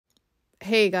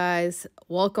Hey guys,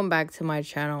 welcome back to my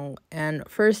channel. And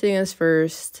first thing is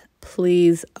first,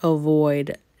 please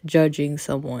avoid judging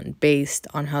someone based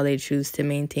on how they choose to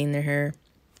maintain their hair.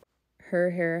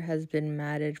 Her hair has been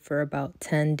matted for about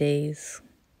 10 days.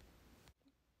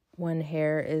 When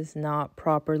hair is not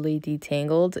properly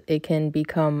detangled, it can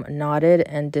become knotted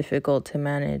and difficult to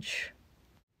manage.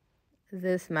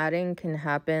 This matting can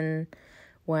happen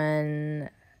when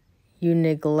you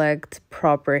neglect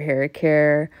proper hair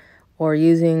care or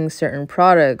using certain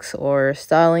products or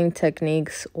styling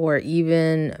techniques or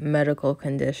even medical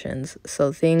conditions.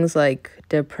 So things like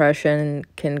depression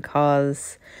can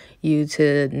cause you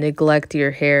to neglect your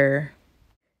hair.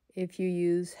 If you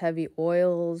use heavy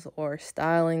oils or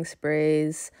styling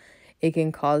sprays, it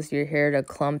can cause your hair to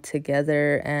clump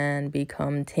together and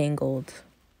become tangled.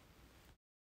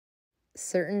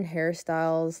 Certain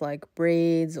hairstyles like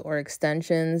braids or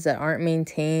extensions that aren't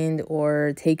maintained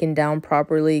or taken down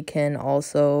properly can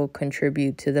also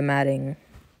contribute to the matting.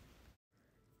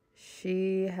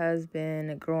 She has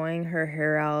been growing her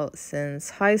hair out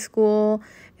since high school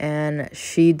and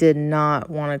she did not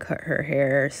want to cut her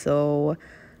hair. So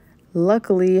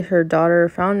luckily her daughter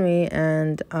found me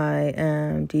and I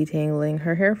am detangling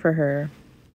her hair for her.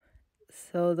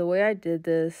 So the way I did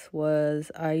this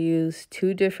was I used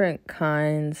two different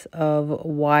kinds of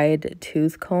wide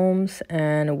tooth combs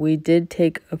and we did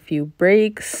take a few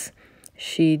breaks.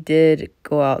 She did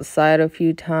go outside a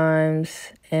few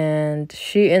times and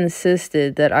she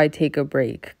insisted that I take a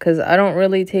break because I don't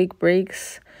really take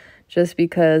breaks just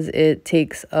because it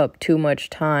takes up too much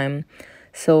time.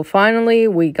 So finally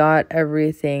we got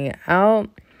everything out.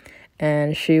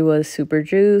 And she was super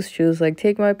juiced. She was like,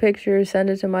 take my picture, send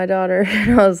it to my daughter.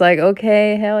 And I was like,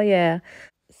 okay, hell yeah.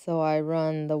 So I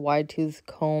run the wide tooth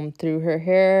comb through her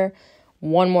hair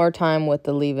one more time with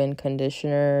the leave-in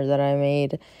conditioner that I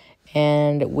made.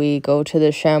 And we go to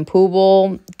the shampoo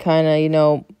bowl, kind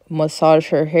of, massage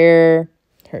her hair,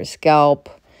 her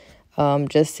scalp,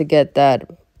 just to get that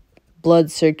blood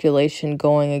circulation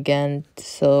going again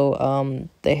so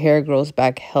the hair grows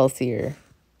back healthier.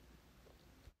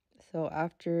 So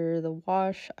after the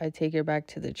wash, I take her back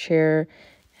to the chair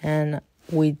and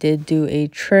we did do a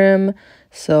trim.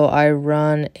 So I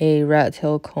run a rat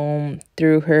tail comb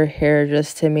through her hair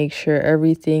just to make sure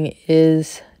everything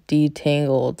is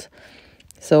detangled.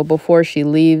 So before she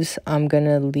leaves, I'm going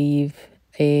to leave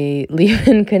a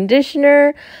leave-in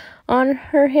conditioner on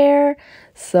her hair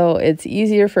so it's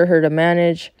easier for her to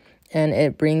manage and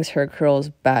it brings her curls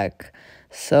back.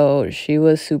 So she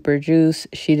was super juiced.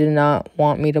 She did not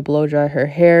want me to blow dry her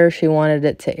hair. She wanted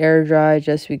it to air dry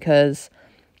just because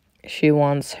she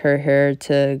wants her hair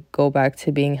to go back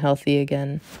to being healthy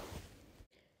again.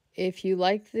 If you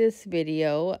like this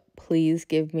video, please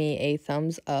give me a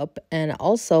thumbs up and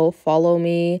also follow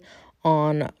me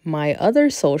on my other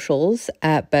socials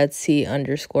at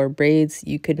Betsy_braids.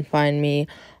 You can find me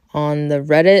on the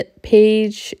Reddit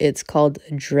page. It's called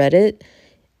Dreadit.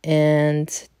 And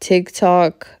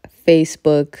TikTok,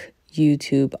 Facebook,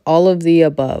 YouTube, all of the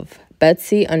above.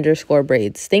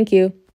 Betsy_braids. Thank you.